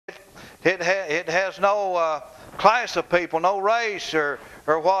it has no class of people, no race or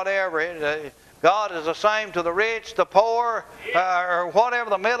whatever. God is the same to the rich, the poor, or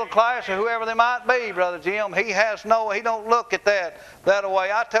whatever, the middle class, or whoever they might be, Brother Jim. He don't look at that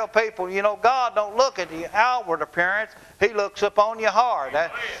way. I tell people, God don't look at the outward appearance. He looks upon your heart.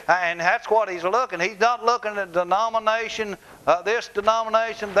 And that's what He's looking. He's not looking at denomination, this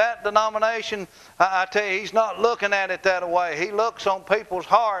denomination, that denomination. I tell you, He's not looking at it that way. He looks on people's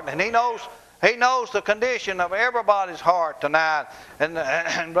heart, and He knows the condition of everybody's heart tonight.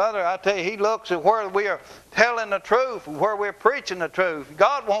 And brother, I tell you, He looks at where we are telling the truth, where we're preaching the truth.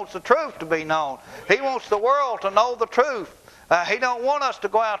 God wants the truth to be known. He wants the world to know the truth. He don't want us to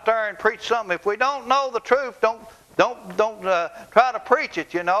go out there and preach something. If we don't know the truth, don't try to preach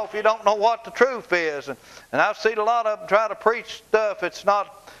it, if you don't know what the truth is. And I've seen a lot of them try to preach stuff that's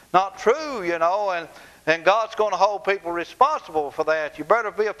not true, and God's going to hold people responsible for that. You better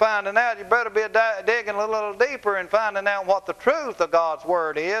be finding out. You better be digging a little deeper and finding out what the truth of God's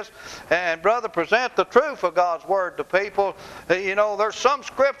Word is. And brother, present the truth of God's Word to people. There's some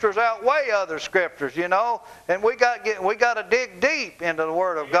scriptures outweigh other scriptures, and we got to dig deep into the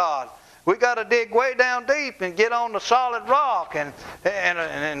Word of God. We got to dig way down deep and get on the solid rock.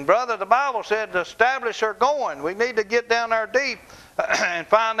 And brother, the Bible said to establish our going. We need to get down there deep and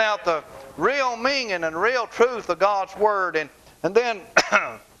find out the real meaning and real truth of God's Word, and then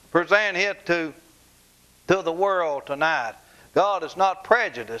present it to the world tonight. God is not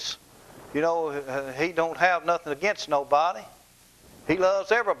prejudiced. He don't have nothing against nobody. He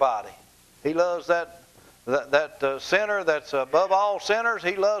loves everybody. He loves that sinner that's above all sinners.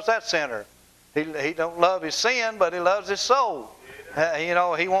 He loves that sinner. He don't love his sin, but He loves his soul.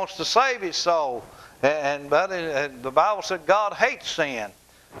 He wants to save his soul. And the Bible said God hates sin.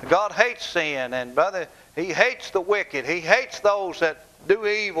 God hates sin, and brother, He hates the wicked. He hates those that do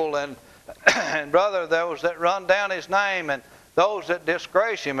evil, and brother, those that run down His name, and those that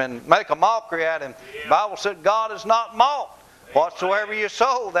disgrace Him and make a mockery at Him. The Bible said God is not mocked. Whatsoever you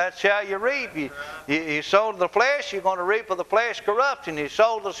sow, that shall you reap. You sow to the flesh, you're going to reap of the flesh corruption. You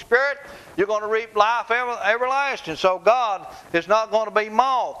sow to the Spirit, you're going to reap life everlasting. So God is not going to be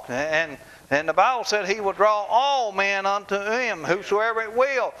mocked. And the Bible said He will draw all men unto Him, whosoever it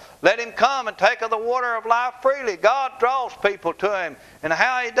will. Let him come and take of the water of life freely. God draws people to Him. And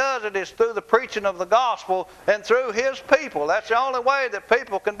how He does it is through the preaching of the gospel and through His people. That's the only way that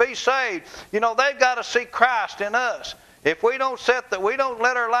people can be saved. They've got to see Christ in us. If we don't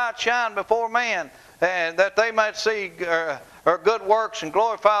let our light shine before man, and that they might see our good works and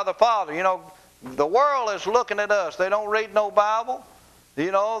glorify the Father. The world is looking at us. They don't read no Bible.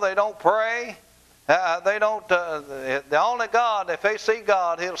 They don't pray. They don't. The only God, if they see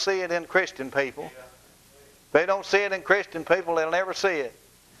God, He'll see it in Christian people. If they don't see it in Christian people, they'll never see it.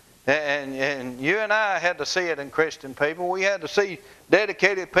 And you and I had to see it in Christian people. We had to see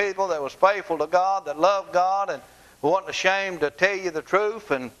dedicated people that was faithful to God, that loved God, and wasn't ashamed to tell you the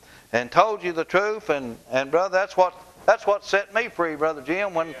truth and told you the truth. And brother, that's what set me free, Brother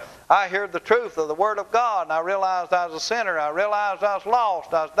Jim, when I heard the truth of the Word of God, and I realized I was a sinner. I realized I was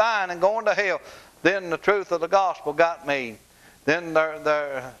lost. I was dying and going to hell. Then the truth of the gospel got me. Then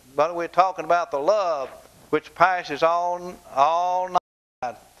but we're talking about the love which passes all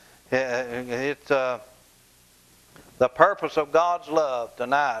knowledge. It's the purpose of God's love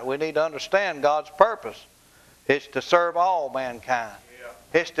tonight. We need to understand God's purpose. It's to serve all mankind.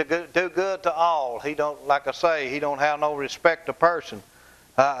 It's to do good to all. He don't, like I say, He don't have no respect to person.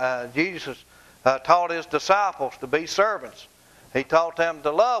 Jesus taught His disciples to be servants. He taught them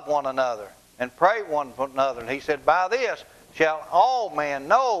to love one another and pray one for another. And He said, by this shall all men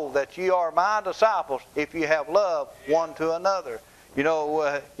know that ye are my disciples, if you have love one to another. He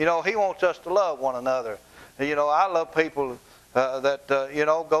wants us to love one another. I love people that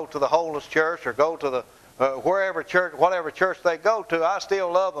go to the Holiness Church or go to the whatever church they go to. I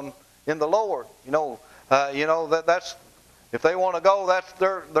still love them in the Lord. That's if they want to go, that's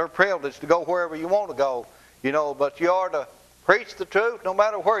their privilege to go wherever you want to go. But you are to preach the truth no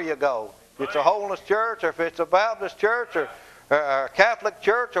matter where you go. If it's a Holiness Church, or if it's a Baptist church, or a Catholic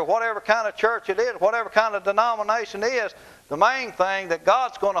church, or whatever kind of church it is, whatever kind of denomination it is, the main thing that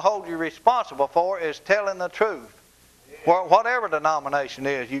God's going to hold you responsible for is telling the truth. Whatever denomination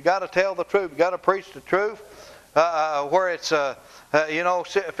is, you got to tell the truth. You got to preach the truth, where it's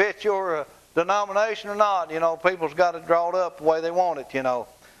fits your denomination or not. People's got to draw it up the way they want it.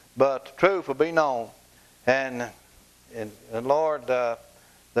 But the truth will be known. And Lord, the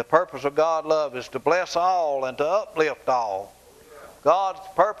purpose of God's love is to bless all and to uplift all. God's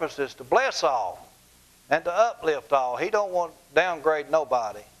purpose is to bless all and to uplift all. He don't want to downgrade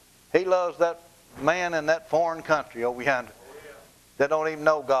nobody. He loves that man in that foreign country over yonder that don't even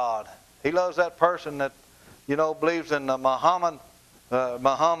know God. He loves that person that, believes in the Muhammad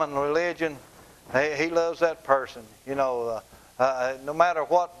religion. He loves that person. No matter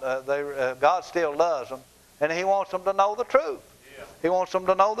what, God still loves them, and He wants them to know the truth. Yeah. He wants them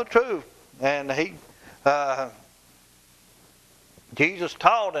to know the truth, and Jesus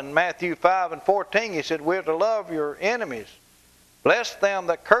taught in Matthew 5:14. He said, "We're to love your enemies, bless them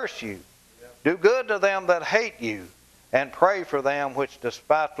that curse you, do good to them that hate you, and pray for them which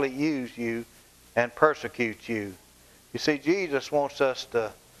despitefully use you and persecute you." You see, Jesus wants us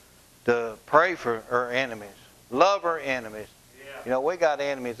to pray for our enemies, love our enemies. Yeah. We got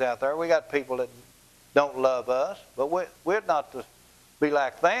enemies out there. We got people that don't love us, but we're not to be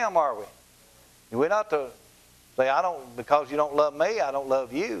like them, are we? We're not to say, because you don't love me, I don't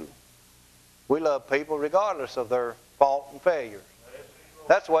love you. We love people regardless of their fault and failures.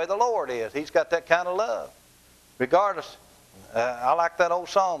 That's the way the Lord is. He's got that kind of love. Regardless, I like that old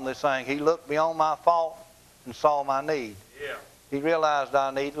song they sang, He looked beyond my fault and saw my need. Yeah. He realized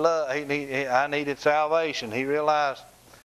I need love. I needed salvation. He realized